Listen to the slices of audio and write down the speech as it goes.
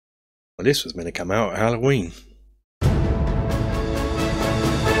Well, this was meant to come out at Halloween.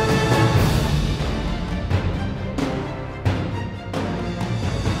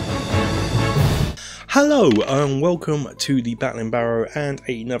 Hello and welcome to the Battling Barrow and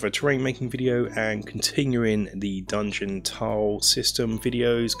another terrain making video, and continuing the dungeon tile system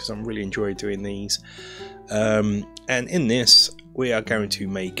videos because I'm really enjoying doing these. And in this we are going to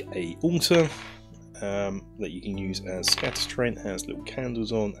make a altar that you can use as scatter terrain. It has little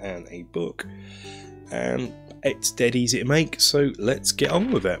candles on and a book, and it's dead easy to make, so let's get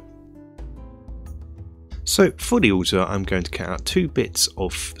on with it. So for the altar I'm going to cut out two bits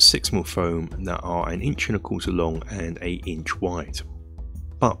of 6mm foam that are 1 1/4 inch long and 1 inch wide.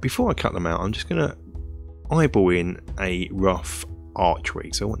 But before I cut them out, I'm just going to eyeball in a rough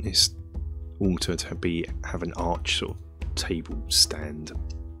archway. So I want this altar to have an arch sort of table stand.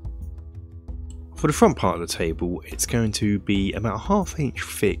 For the front part of the table, it's going to be about a 1/2 inch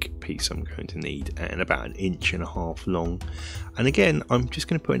thick piece I'm going to need, and about 1.5 inches long. And again, I'm just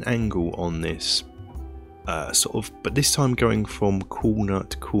going to put an angle on this, but this time going from corner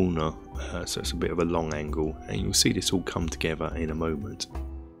to corner, so it's a bit of a long angle, and you'll see this all come together in a moment.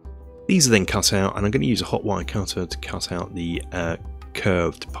 These are then cut out, and I'm going to use a hot wire cutter to cut out the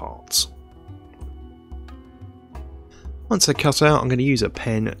curved parts. Once they're cut out, I'm going to use a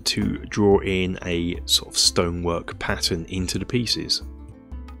pen to draw in a sort of stonework pattern into the pieces.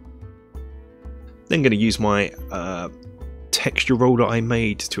 Then going to use my texture roll that I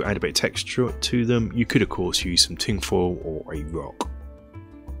made to add a bit of texture to them. You could of course use some tinfoil or a rock.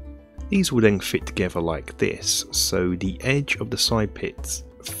 These will then fit together like this, so the edge of the side pits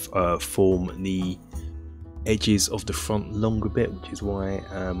form the edges of the front longer bit, which is why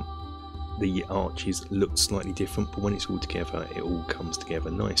the arches look slightly different, but when it's all together it all comes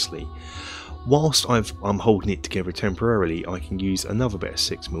together nicely. Whilst I'm holding it together temporarily, I can use another bit of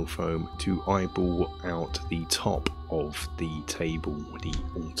 6mm foam to eyeball out the top of the table, the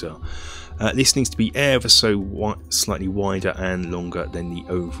altar. This needs to be ever so slightly wider and longer than the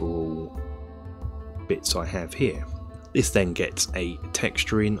overall bits I have here. This then gets a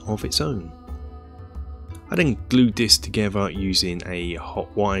texture in of its own. I then glued this together using a hot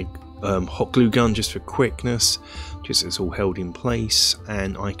glue gun just for quickness, just so it's all held in place,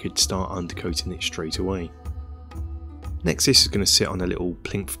 and I could start undercoating it straight away. Next, this is going to sit on a little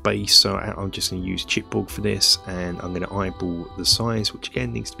plinth base, so I'm just going to use chipboard for this, and I'm going to eyeball the size, which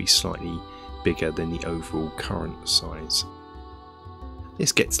again needs to be slightly bigger than the overall current size.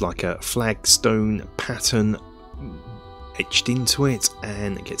 This gets like a flagstone pattern etched into it,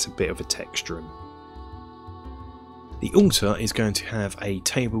 and it gets a bit of a texture. The altar is going to have a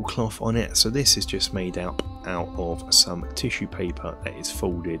tablecloth on it, so this is just made out of some tissue paper that is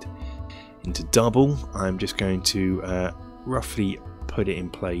folded into double. I'm just going to roughly put it in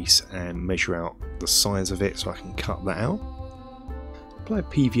place and measure out the size of it so I can cut that out. Apply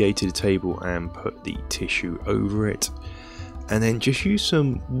PVA to the table and put the tissue over it, and then just use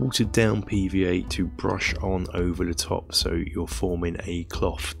some watered down PVA to brush on over the top so you're forming a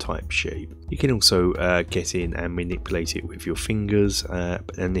cloth type shape. You can also get in and manipulate it with your fingers,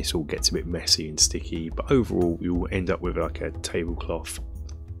 and this all gets a bit messy and sticky, but overall you'll end up with like a tablecloth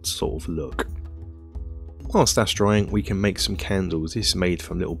sort of look. Whilst that's drying, we can make some candles. This is made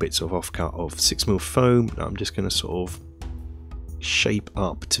from little bits of offcut of 6mm foam that I'm just going to sort of shape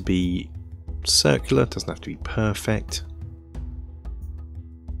up to be circular. It doesn't have to be perfect.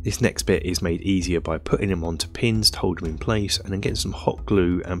 This next bit is made easier by putting them onto pins to hold them in place, and then getting some hot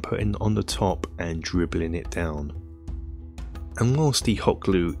glue and putting on the top and dribbling it down. And whilst the hot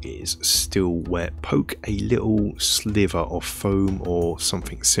glue is still wet, poke a little sliver of foam or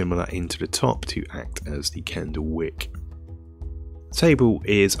something similar into the top to act as the candle wick. The table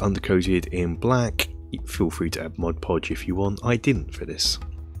is undercoated in black. Feel free to add Mod Podge if you want. I didn't for this.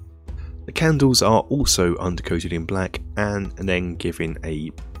 The candles are also undercoated in black and then given a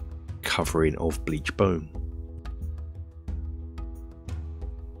covering of bleach bone.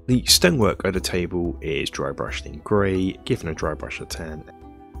 The stonework of the table is dry brushed in grey, given a dry brush of tan.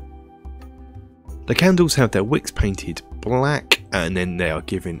 The candles have their wicks painted black, and then they are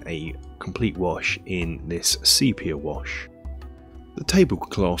given a complete wash in this sepia wash. The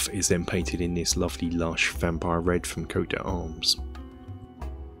tablecloth is then painted in this lovely lush vampire red from Coat d'Arms.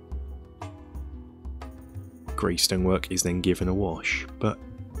 Grey stonework is then given a wash, but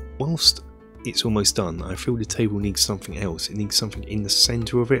whilst it's almost done, I feel the table needs something else. It needs something in the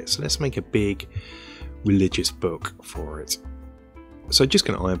centre of it, so let's make a big religious book for it. So just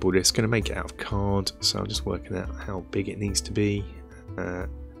going to eyeball this, going to make it out of card, so I'm just working out how big it needs to be. So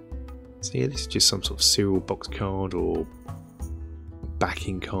yeah, this is just some sort of cereal box card or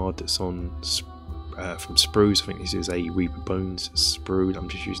backing card that's on from sprues. I think this is a Reaper Bones sprue I'm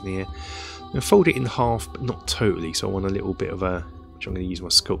just using here. I'm going to fold it in half, but not totally, so I want a little bit of a, which I'm going to use my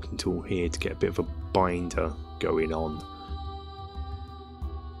sculpting tool here to get a bit of a binder going on.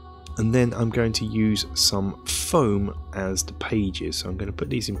 And then I'm going to use some foam as the pages, so I'm going to put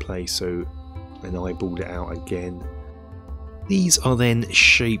these in place so and eyeball it out again. These are then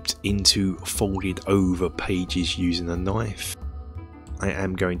shaped into folded over pages using a knife. I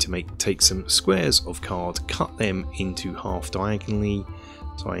am going to take some squares of card, cut them into half diagonally,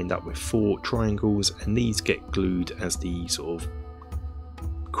 so I end up with 4 triangles, and these get glued as the sort of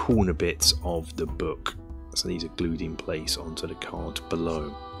corner bits of the book. So these are glued in place onto the card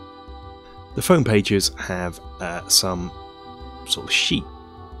below. The foam pages have some sort of sheet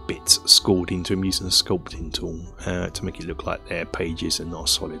bits scored into them using a sculpting tool to make it look like they're pages and not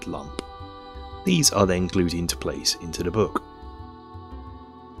a solid lump. These are then glued into place into the book.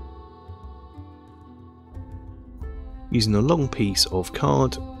 Using a long piece of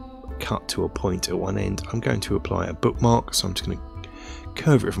card cut to a point at one end, I'm going to apply a bookmark, so I'm just going to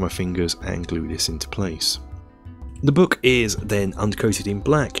curve it with my fingers and glue this into place. The book is then undercoated in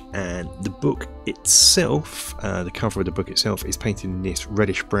black, and the book itself, the cover of the book itself, is painted in this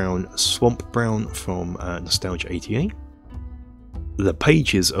reddish brown swamp brown from Nostalgia 88. The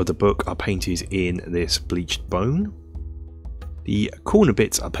pages of the book are painted in this bleached bone. The corner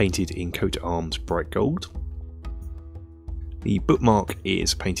bits are painted in coat of arms bright gold. The bookmark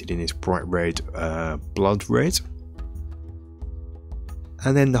is painted in this bright red, blood red.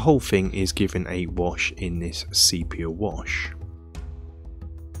 And then the whole thing is given a wash in this sepia wash.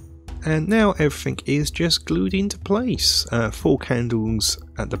 And now everything is just glued into place. 4 candles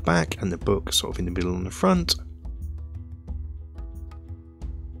at the back and the book sort of in the middle and the front.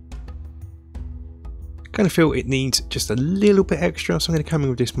 Kind of feel it needs just a little bit extra, so I'm going to come in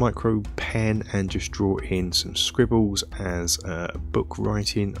with this micro pen and just draw in some scribbles as book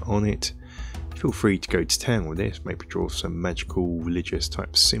writing on it. Feel free to go to town with this, maybe draw some magical religious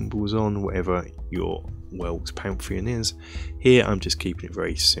type symbols on, whatever your world's pantheon is. Here I'm just keeping it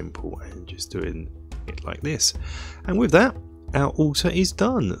very simple and just doing it like this. And with that, our altar is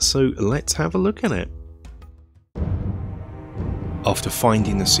done, so let's have a look at it. After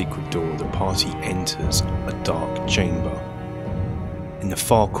finding the secret door, the party enters a dark chamber. In the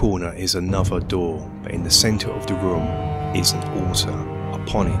far corner is another door, but in the centre of the room is an altar.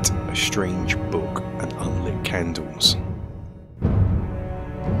 Upon it, a strange book and unlit candles.